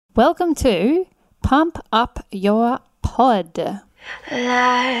Welcome to Pump Up Your Pod.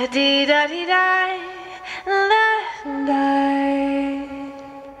 La dee da dee da, la da.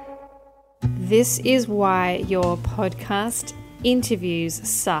 This is why your podcast interviews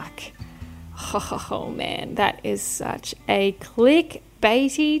suck. Oh man, that is such a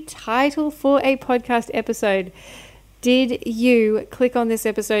clickbaity title for a podcast episode. Did you click on this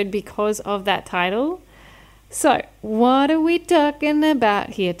episode because of that title? So, what are we talking about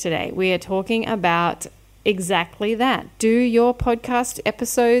here today? We are talking about exactly that. Do your podcast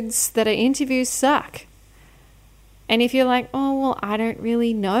episodes that are interviews suck? And if you're like, oh, well, I don't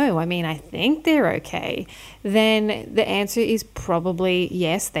really know. I mean, I think they're okay. Then the answer is probably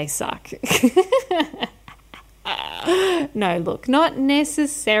yes, they suck. No, look, not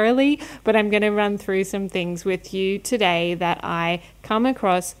necessarily, but I'm going to run through some things with you today that I come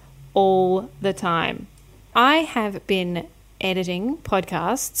across all the time. I have been editing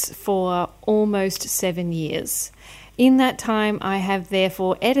podcasts for almost 7 years. In that time, I have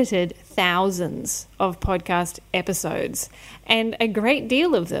therefore edited thousands of podcast episodes, and a great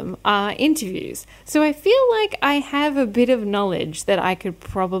deal of them are interviews. So I feel like I have a bit of knowledge that I could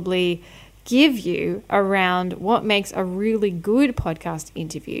probably give you around what makes a really good podcast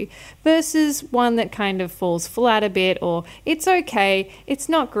interview versus one that kind of falls flat a bit, or it's okay, it's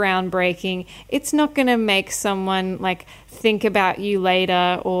not groundbreaking, it's not going to make someone like think about you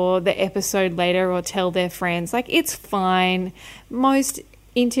later or the episode later or tell their friends. Like, it's fine. Most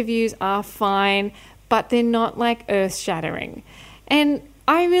interviews are fine, but they're not like earth-shattering. And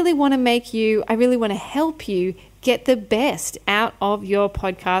I really want to help you get the best out of your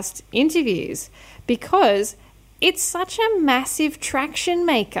podcast interviews because it's such a massive traction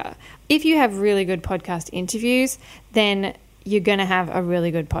maker. If you have really good podcast interviews, then you're going to have a really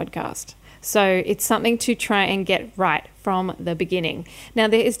good podcast. So it's something to try and get right from the beginning. Now,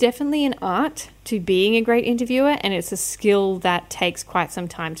 there is definitely an art to being a great interviewer, and it's a skill that takes quite some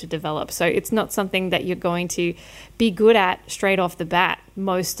time to develop. So it's not something that you're going to be good at straight off the bat,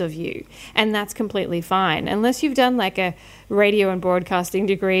 most of you. And that's completely fine. Unless you've done like a radio and broadcasting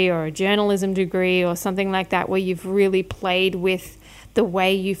degree or a journalism degree or something like that, where you've really played with the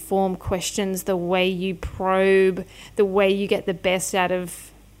way you form questions, the way you probe, the way you get the best out of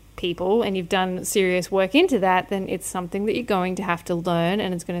people, and you've done serious work into that, then it's something that you're going to have to learn,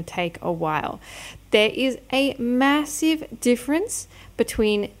 and it's going to take a while. There is a massive difference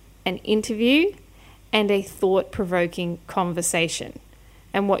between an interview and a thought-provoking conversation.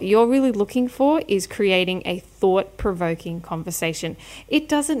 And what you're really looking for is creating a thought-provoking conversation. It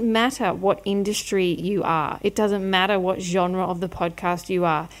doesn't matter what industry you are. It doesn't matter what genre of the podcast you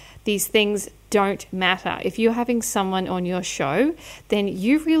are. These things don't matter. If you're having someone on your show, then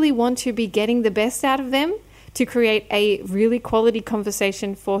you really want to be getting the best out of them to create a really quality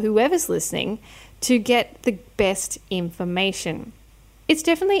conversation for whoever's listening to get the best information. It's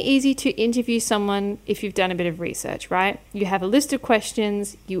definitely easy to interview someone if you've done a bit of research, right? You have a list of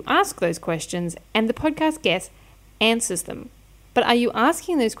questions, you ask those questions, and the podcast guest answers them. But are you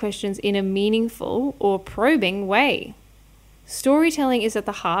asking those questions in a meaningful or probing way? Storytelling is at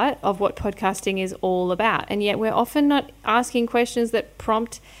the heart of what podcasting is all about, and yet we're often not asking questions that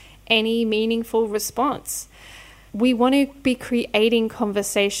prompt any meaningful response. We want to be creating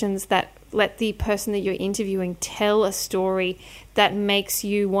conversations that let the person that you're interviewing tell a story that makes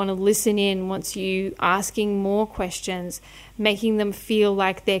you want to listen in, wants you asking more questions, making them feel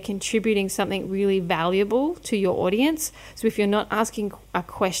like they're contributing something really valuable to your audience. So if you're not asking a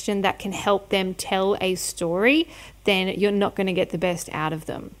question that can help them tell a story, then you're not going to get the best out of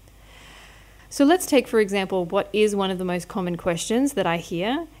them. So let's take, for example, what is one of the most common questions that I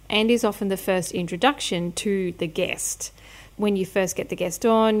hear and is often the first introduction to the guest. When you first get the guest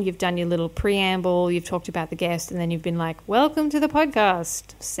on, you've done your little preamble, you've talked about the guest, and then you've been like, welcome to the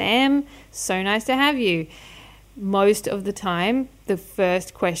podcast, Sam, so nice to have you. Most of the time, the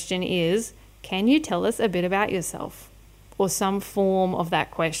first question is, can you tell us a bit about yourself? Or some form of that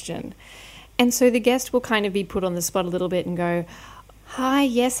question. And so the guest will kind of be put on the spot a little bit and go, hi,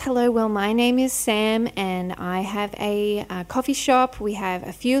 yes, hello, well, my name is Sam and I have a coffee shop. We have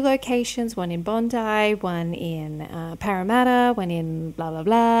a few locations, one in Bondi, one in Parramatta, one in blah, blah,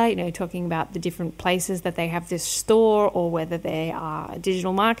 blah, talking about the different places that they have this store, or whether they are a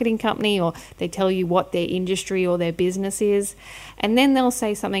digital marketing company, or they tell you what their industry or their business is. And then they'll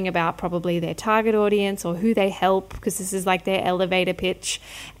say something about probably their target audience or who they help, because this is like their elevator pitch.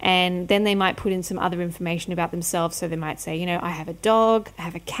 And then they might put in some other information about themselves. So they might say, I have a dog, I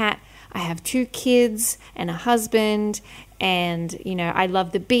have a cat, I have 2 kids and a husband, and, I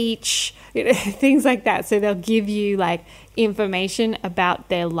love the beach, things like that. So they'll give you like information about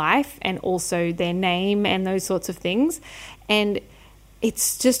their life and also their name and those sorts of things. And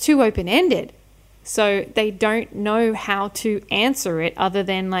it's just too open-ended. So they don't know how to answer it other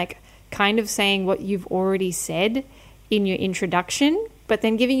than like kind of saying what you've already said in your introduction, but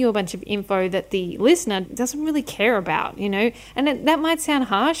then giving you a bunch of info that the listener doesn't really care about, and that might sound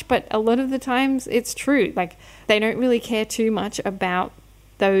harsh, but a lot of the times it's true. Like they don't really care too much about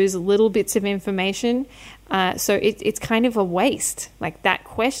those little bits of information. So it's kind of a waste. Like that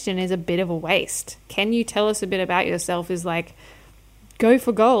question is a bit of a waste. Can you tell us a bit about yourself is like, go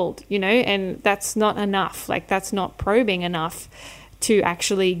for gold, and that's not enough. Like that's not probing enough to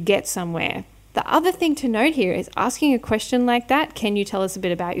actually get somewhere. The other thing to note here is asking a question like that, can you tell us a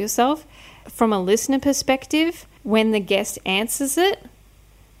bit about yourself? From a listener perspective, when the guest answers it,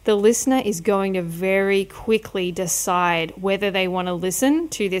 the listener is going to very quickly decide whether they want to listen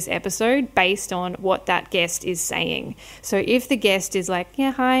to this episode based on what that guest is saying. So if the guest is like,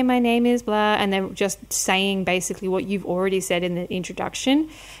 yeah, hi, my name is blah, and they're just saying basically what you've already said in the introduction,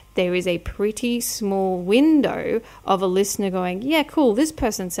 there is a pretty small window of a listener going, yeah, cool, this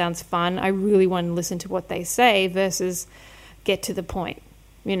person sounds fun. I really want to listen to what they say versus get to the point.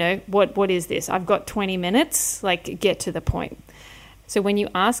 What is this? I've got 20 minutes, like get to the point. So when you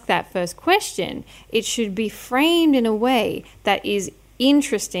ask that first question, it should be framed in a way that is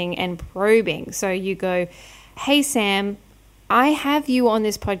interesting and probing. So you go, hey, Sam, I have you on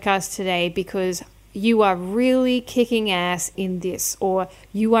this podcast today because you are really kicking ass in this, or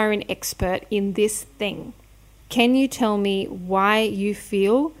you are an expert in this thing. Can you tell me why you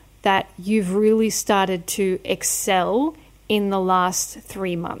feel that you've really started to excel in the last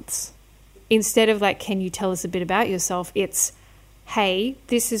 3 months? Instead of like, can you tell us a bit about yourself? It's, hey,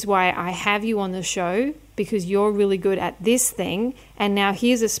 this is why I have you on the show because you're really good at this thing. And now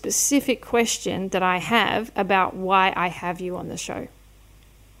here's a specific question that I have about why I have you on the show.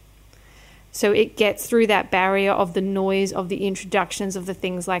 So it gets through that barrier of the noise of the introductions of the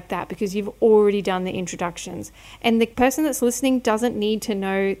things like that because you've already done the introductions. And the person that's listening doesn't need to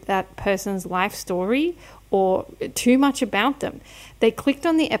know that person's life story or too much about them. They clicked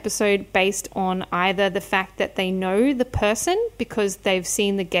on the episode based on either the fact that they know the person because they've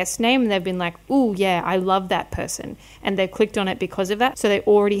seen the guest name and they've been like, oh yeah, I love that person. And they've clicked on it because of that. So they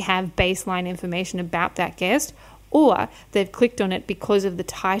already have baseline information about that guest. Or they've clicked on it because of the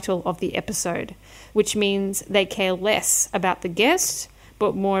title of the episode, which means they care less about the guest,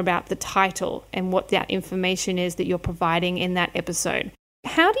 but more about the title and what that information is that you're providing in that episode.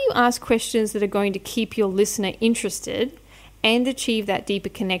 How do you ask questions that are going to keep your listener interested and achieve that deeper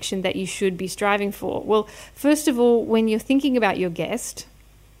connection that you should be striving for? Well, first of all, when you're thinking about your guest,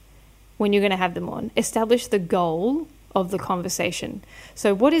 when you're going to have them on, establish the goal of the conversation.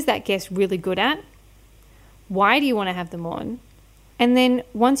 So what is that guest really good at? Why do you want to have them on? And then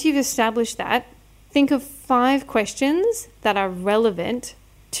once you've established that, think of 5 questions that are relevant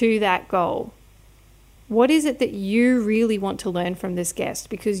to that goal. What is it that you really want to learn from this guest?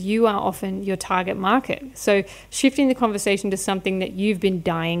 Because you are often your target market. So shifting the conversation to something that you've been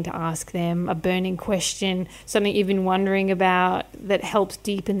dying to ask them, a burning question, something you've been wondering about that helps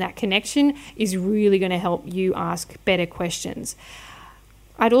deepen that connection is really going to help you ask better questions.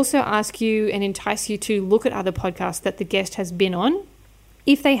 I'd also ask you and entice you to look at other podcasts that the guest has been on.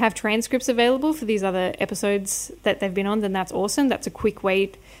 If they have transcripts available for these other episodes that they've been on, then that's awesome. That's a quick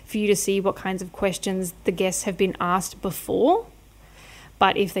way for you to see what kinds of questions the guests have been asked before.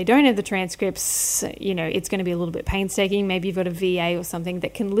 But if they don't have the transcripts, it's going to be a little bit painstaking. Maybe you've got a VA or something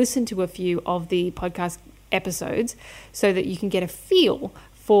that can listen to a few of the podcast episodes so that you can get a feel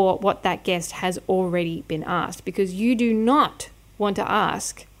for what that guest has already been asked, because you do not want to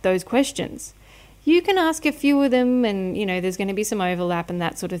ask those questions. You can ask a few of them and, there's going to be some overlap and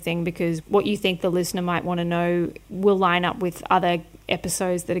that sort of thing because what you think the listener might want to know will line up with other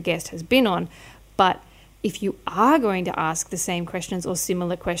episodes that a guest has been on. But if you are going to ask the same questions or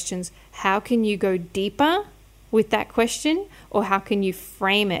similar questions, how can you go deeper with that question, or how can you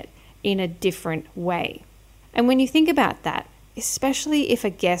frame it in a different way? And when you think about that, especially if a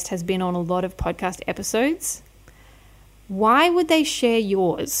guest has been on a lot of podcast episodes, why would they share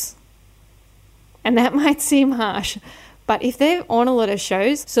yours? And that might seem harsh, but if they're on a lot of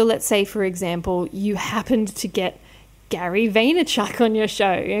shows, so let's say, for example, you happened to get Gary Vaynerchuk on your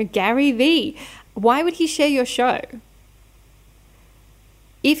show, Gary V, why would he share your show?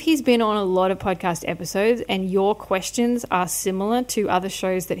 If he's been on a lot of podcast episodes and your questions are similar to other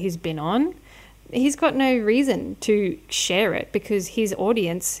shows that he's been on, he's got no reason to share it because his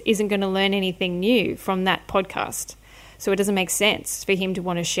audience isn't going to learn anything new from that podcast. So it doesn't make sense for him to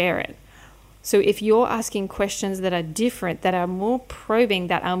want to share it. So if you're asking questions that are different, that are more probing,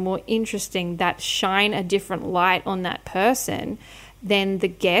 that are more interesting, that shine a different light on that person, then the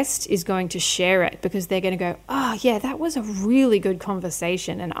guest is going to share it, because they're going to go, oh yeah, that was a really good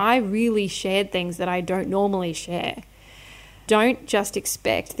conversation, and I really shared things that I don't normally share. Don't just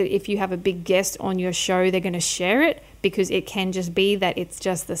expect that if you have a big guest on your show, they're going to share it, because it can just be that it's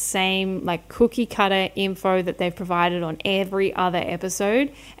just the same like cookie cutter info that they've provided on every other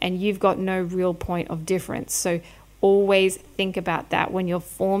episode, and you've got no real point of difference. So always think about that when you're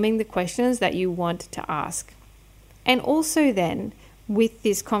forming the questions that you want to ask. And also then, with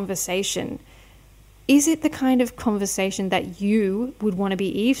this conversation, is it the kind of conversation that you would want to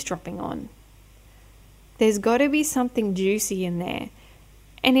be eavesdropping on? There's got to be something juicy in there.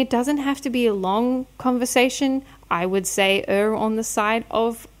 And it doesn't have to be a long conversation. I would say err on the side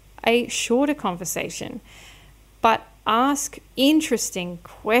of a shorter conversation. But ask interesting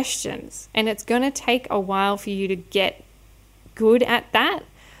questions. And it's going to take a while for you to get good at that.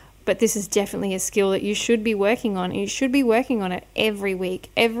 But this is definitely a skill that you should be working on. And you should be working on it every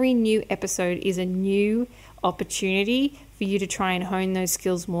week. Every new episode is a new opportunity for you to try and hone those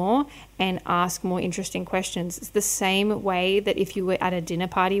skills more and ask more interesting questions. It's the same way that if you were at a dinner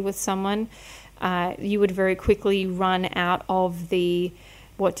party with someone, you would very quickly run out of the,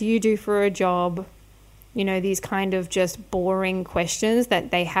 what do you do for a job? You know, these kind of just boring questions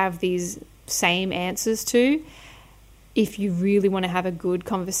that they have these same answers to. If you really want to have a good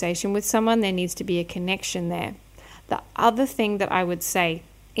conversation with someone, there needs to be a connection there. The other thing that I would say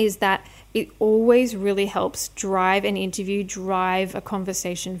is that it always really helps drive an interview, drive a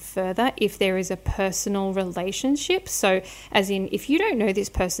conversation further if there is a personal relationship. So as in, if you don't know this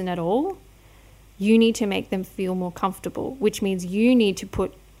person at all, you need to make them feel more comfortable, which means you need to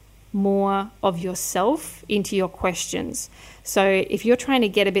put more of yourself into your questions. So if you're trying to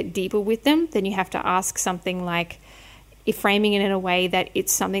get a bit deeper with them, then you have to ask something like, if framing it in a way that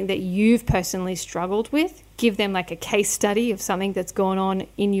it's something that you've personally struggled with, give them like a case study of something that's gone on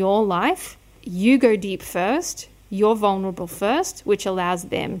in your life. You go deep first, you're vulnerable first, which allows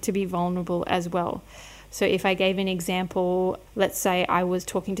them to be vulnerable as well. So if I gave an example, let's say I was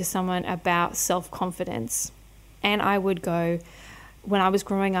talking to someone about self-confidence, and I would go, when I was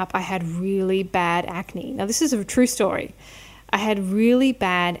growing up, I had really bad acne. Now, this is a true story. I had really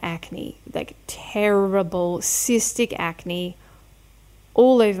bad acne, like terrible cystic acne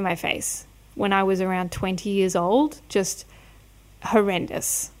all over my face when I was around 20 years old, just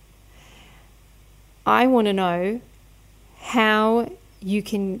horrendous. I want to know how you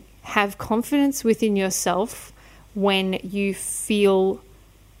can have confidence within yourself when you feel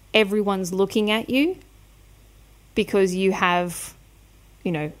everyone's looking at you because you have,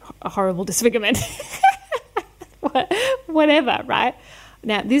 you know, a horrible disfigurement. Whatever, right?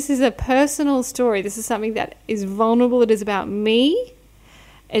 Now, this is a personal story. This is something that is vulnerable. It is about me,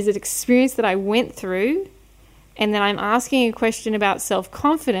 as an experience that I went through, and then I'm asking a question about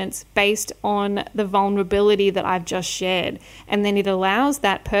self-confidence based on the vulnerability that I've just shared. And then it allows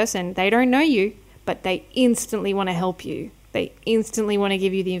that person, they don't know you, but they instantly want to help you. They instantly want to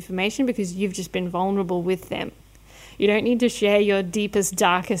give you the information because you've just been vulnerable with them. You don't need to share your deepest,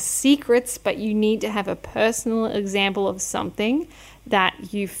 darkest secrets, but you need to have a personal example of something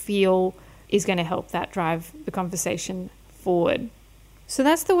that you feel is going to help that drive the conversation forward. So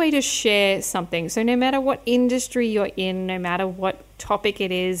that's the way to share something. So no matter what industry you're in, no matter what topic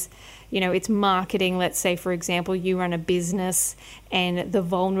it is, you know, it's marketing. Let's say, for example, you run a business and the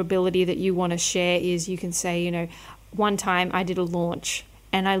vulnerability that you want to share is you can say, you know, one time I did a launch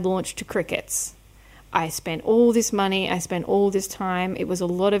and I launched crickets. I spent all this money, I spent all this time, it was a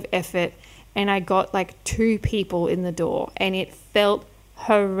lot of effort, and I got like 2 people in the door, and it felt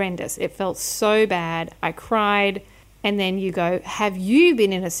horrendous. It felt so bad. I cried. And then you go, have you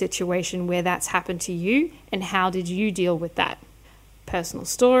been in a situation where that's happened to you, and how did you deal with that? Personal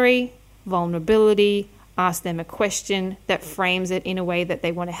story, vulnerability, ask them a question that frames it in a way that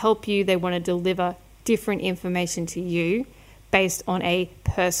they want to help you, they want to deliver different information to you based on a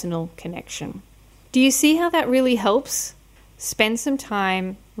personal connection. Do you see how that really helps? Spend some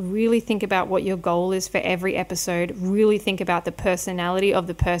time, really think about what your goal is for every episode, really think about the personality of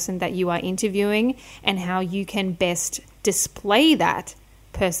the person that you are interviewing and how you can best display that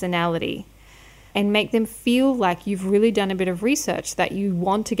personality and make them feel like you've really done a bit of research, that you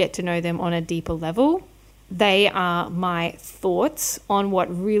want to get to know them on a deeper level. They are my thoughts on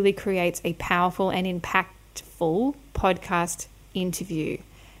what really creates a powerful and impactful podcast interview.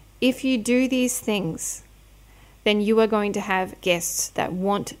 If you do these things, then you are going to have guests that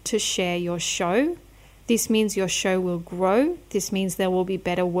want to share your show This means your show will grow. This means there will be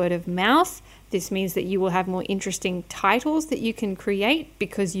better word of mouth. This means that you will have more interesting titles that you can create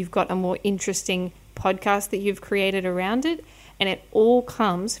because you've got a more interesting podcast that you've created around it. And it all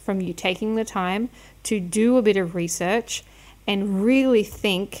comes from you taking the time to do a bit of research and really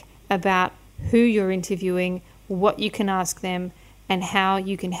think about who you're interviewing, what you can ask them, and how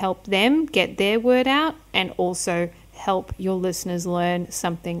you can help them get their word out and also help your listeners learn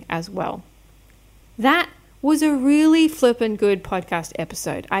something as well. That was a really flippin' good podcast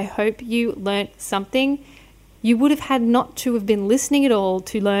episode. I hope you learned something. You would have had not to have been listening at all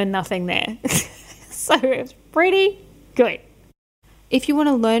to learn nothing there. So it's pretty good. If you want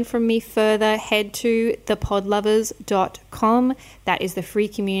to learn from me further, head to thepodlovers.com. That is the free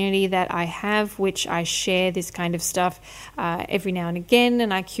community that I have, which I share this kind of stuff every now and again,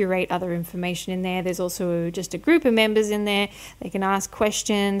 and I curate other information in there. There's also just a group of members in there. They can ask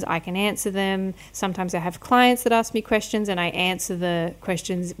questions. I can answer them. Sometimes I have clients that ask me questions, and I answer the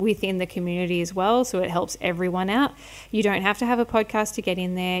questions within the community as well, so it helps everyone out. You don't have to have a podcast to get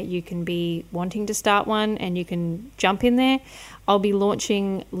in there. You can be wanting to start one, and you can jump in there. I'll be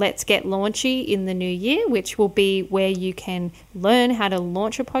launching Let's Get Launchy in the new year, which will be where you can learn how to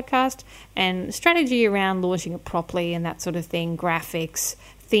launch a podcast and strategy around launching it properly and that sort of thing, graphics,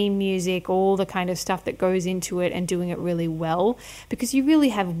 theme music, all the kind of stuff that goes into it and doing it really well, because you really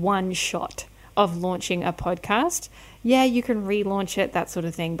have one shot of launching a podcast. Yeah, you can relaunch it, that sort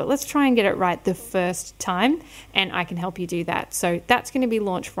of thing, but let's try and get it right the first time, and I can help you do that. So that's going to be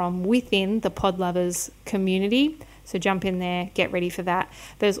launched from within the Podlovers community. So jump in there, get ready for that.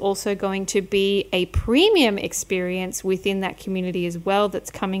 There's also going to be a premium experience within that community as well that's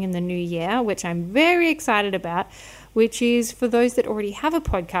coming in the new year, which I'm very excited about, which is for those that already have a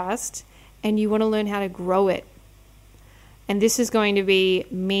podcast and you want to learn how to grow it. And this is going to be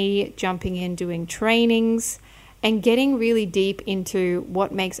me jumping in, doing trainings and getting really deep into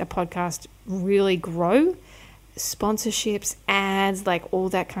what makes a podcast really grow. Sponsorships, ads, like all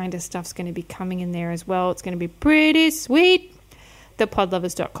that kind of stuff's going to be coming in there as well. It's going to be pretty sweet.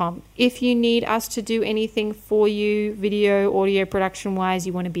 Thepodlovers.com. If you need us to do anything for you, video, audio production wise,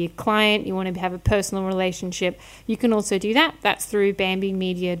 you want to be a client, you want to have a personal relationship, you can also do that. That's through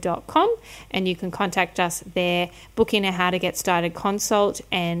bambimedia.com, and you can contact us there, book in a how to get started consult,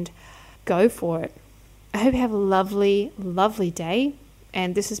 and go for it. I hope you have a lovely, lovely day.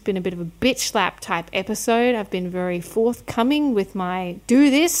 And this has been a bit of a bitch slap type episode. I've been very forthcoming with my do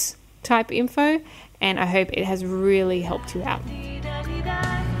this type info, and I hope it has really helped you out.